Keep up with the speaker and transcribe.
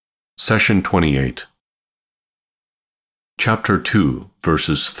Session 28. Chapter 2,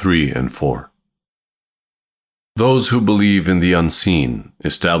 verses 3 and 4. Those who believe in the unseen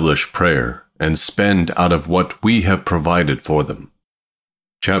establish prayer and spend out of what we have provided for them.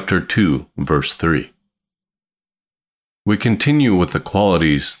 Chapter 2, verse 3. We continue with the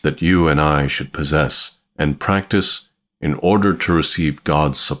qualities that you and I should possess and practice in order to receive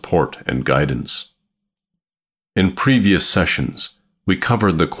God's support and guidance. In previous sessions, we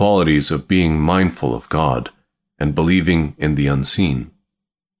covered the qualities of being mindful of God and believing in the unseen.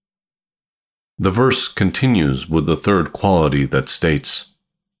 The verse continues with the third quality that states,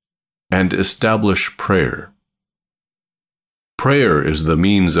 "And establish prayer." Prayer is the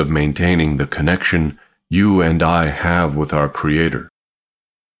means of maintaining the connection you and I have with our Creator.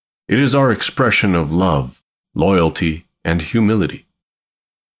 It is our expression of love, loyalty, and humility.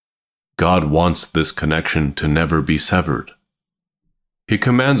 God wants this connection to never be severed. He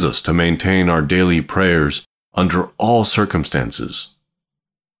commands us to maintain our daily prayers under all circumstances.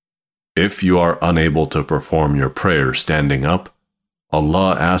 If you are unable to perform your prayer standing up,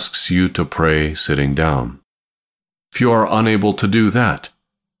 Allah asks you to pray sitting down. If you are unable to do that,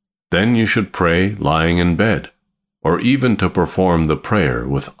 then you should pray lying in bed, or even to perform the prayer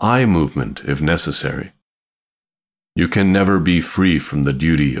with eye movement if necessary. You can never be free from the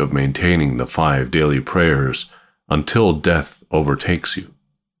duty of maintaining the 5 daily prayers until death overtakes you.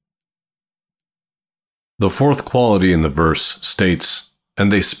 The fourth quality in the verse states,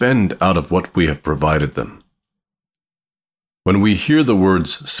 "And they spend out of what we have provided them." When we hear the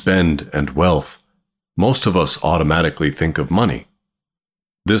words spend and wealth, most of us automatically think of money.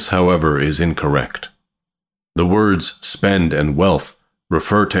 This, however, is incorrect. The words spend and wealth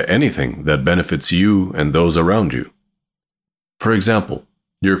refer to anything that benefits you and those around you. For example,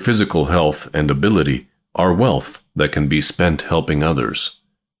 your physical health and ability are wealth that can be spent helping others.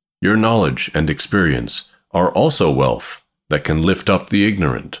 Your knowledge and experience are also wealth that can lift up the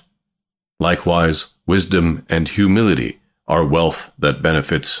ignorant. Likewise, wisdom and humility are wealth that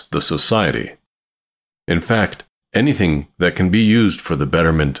benefits the society. In fact, anything that can be used for the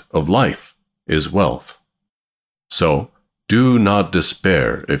betterment of life is wealth. So, do not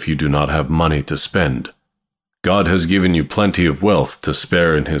despair if you do not have money to spend. God has given you plenty of wealth to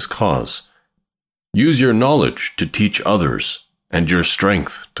spare in His cause. Use your knowledge to teach others and your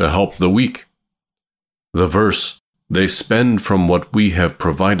strength to help the weak. The verse, "They spend from what we have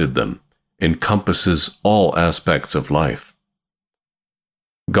provided them," encompasses all aspects of life.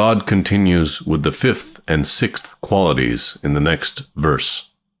 God continues with the 5th and 6th qualities in the next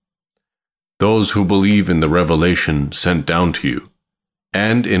verse. Those who believe in the revelation sent down to you,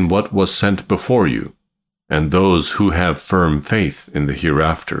 and in what was sent before you, and those who have firm faith in the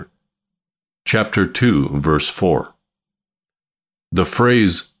hereafter. Chapter 2, verse 4. The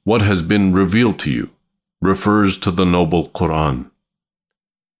phrase, "what has been revealed to you," refers to the noble Quran.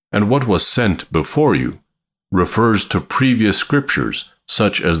 And what was sent before you refers to previous scriptures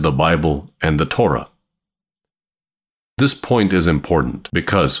such as the Bible and the Torah. This point is important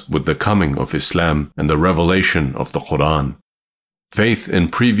because with the coming of Islam and the revelation of the Quran, faith in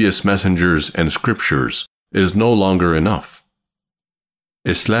previous messengers and scriptures is no longer enough.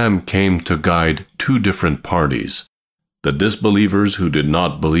 Islam came to guide 2 different parties, the disbelievers who did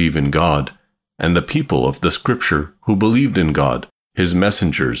not believe in God, and the people of the Scripture who believed in God, His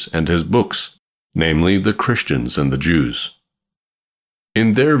messengers, and His books, namely the Christians and the Jews.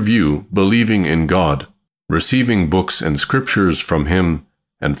 In their view, believing in God, receiving books and scriptures from Him,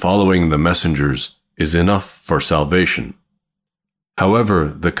 and following the messengers is enough for salvation.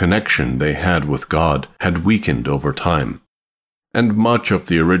 However, the connection they had with God had weakened over time, and much of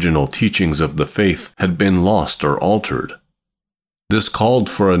the original teachings of the faith had been lost or altered. This called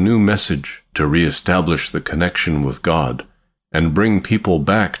for a new message to re-establish the connection with God and bring people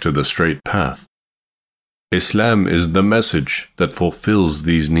back to the straight path. Islam is the message that fulfills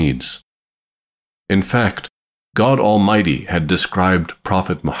these needs. In fact, God Almighty had described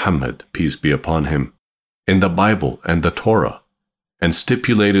Prophet Muhammad, peace be upon him, in the Bible and the Torah, and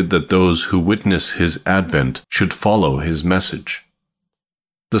stipulated that those who witness his advent should follow his message.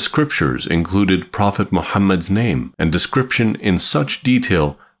 The scriptures included Prophet Muhammad's name and description in such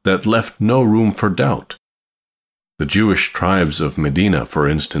detail that left no room for doubt. The Jewish tribes of Medina, for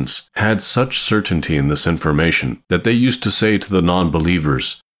instance, had such certainty in this information that they used to say to the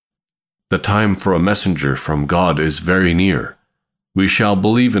non-believers, "The time for a messenger from God is very near. We shall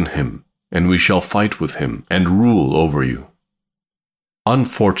believe in him, and we shall fight with him and rule over you."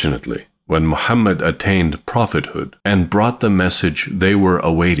 Unfortunately, when Muhammad attained prophethood and brought the message they were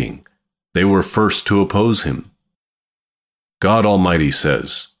awaiting, they were first to oppose him. God Almighty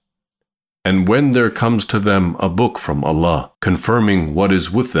says, And when there comes to them a book from Allah, confirming what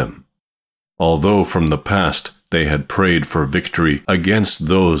is with them, although from the past they had prayed for victory against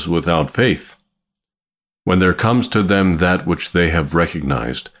those without faith, when there comes to them that which they have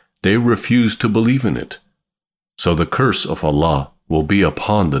recognized, they refuse to believe in it. So the curse of Allah will be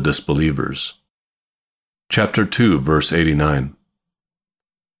upon the disbelievers. Chapter 2, verse 89.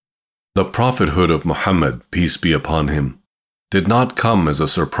 The prophethood of Muhammad, peace be upon him, did not come as a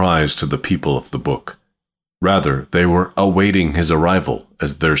surprise to the people of the book. Rather, they were awaiting his arrival,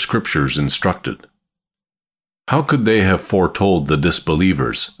 as their scriptures instructed. How could they have foretold the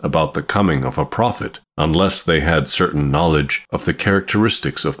disbelievers about the coming of a prophet unless they had certain knowledge of the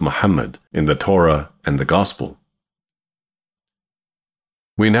characteristics of Muhammad in the Torah and the Gospel?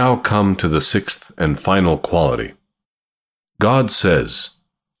 We now come to the sixth and final quality. God says,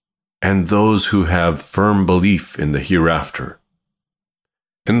 "And those who have firm belief in the hereafter."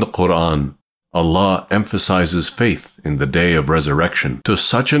 In the Quran, Allah emphasizes faith in the day of resurrection to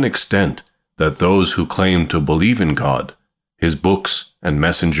such an extent that those who claim to believe in God, His books and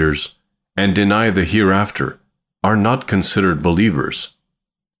messengers, and deny the hereafter are not considered believers.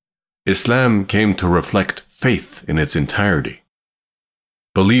 Islam came to reflect faith in its entirety.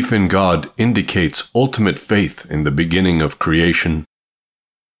 Belief in God indicates ultimate faith in the beginning of creation,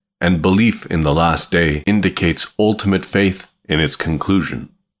 and belief in the last day indicates ultimate faith in its conclusion.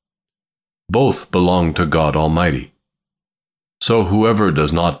 Both belong to God Almighty. So whoever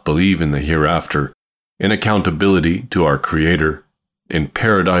does not believe in the hereafter, in accountability to our Creator, in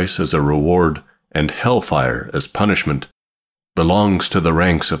paradise as a reward, and hellfire as punishment, belongs to the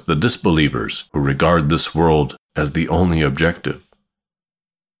ranks of the disbelievers who regard this world as the only objective.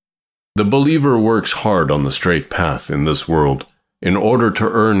 The believer works hard on the straight path in this world in order to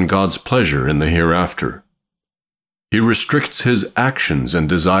earn God's pleasure in the hereafter. He restricts his actions and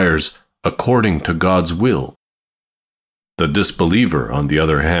desires according to God's will. The disbeliever, on the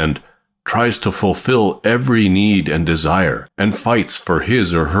other hand, tries to fulfill every need and desire and fights for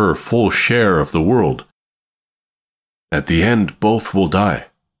his or her full share of the world. At the end, both will die.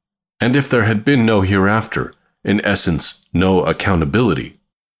 And if there had been no hereafter, in essence, no accountability,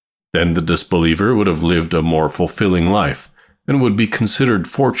 then the disbeliever would have lived a more fulfilling life and would be considered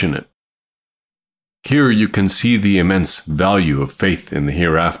fortunate. Here you can see the immense value of faith in the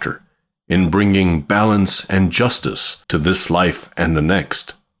hereafter, in bringing balance and justice to this life and the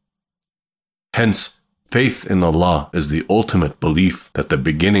next. Hence, faith in Allah is the ultimate belief that the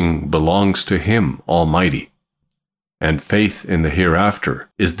beginning belongs to Him Almighty, and faith in the hereafter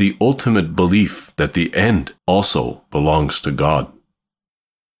is the ultimate belief that the end also belongs to God.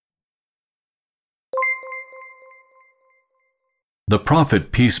 The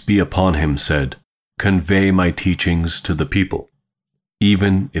Prophet, peace be upon him, said, "Convey my teachings to the people,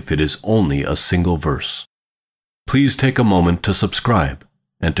 even if it is only a single verse." Please take a moment to subscribe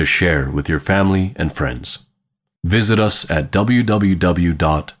and to share with your family and friends. Visit us at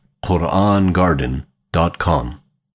www.qurangarden.com.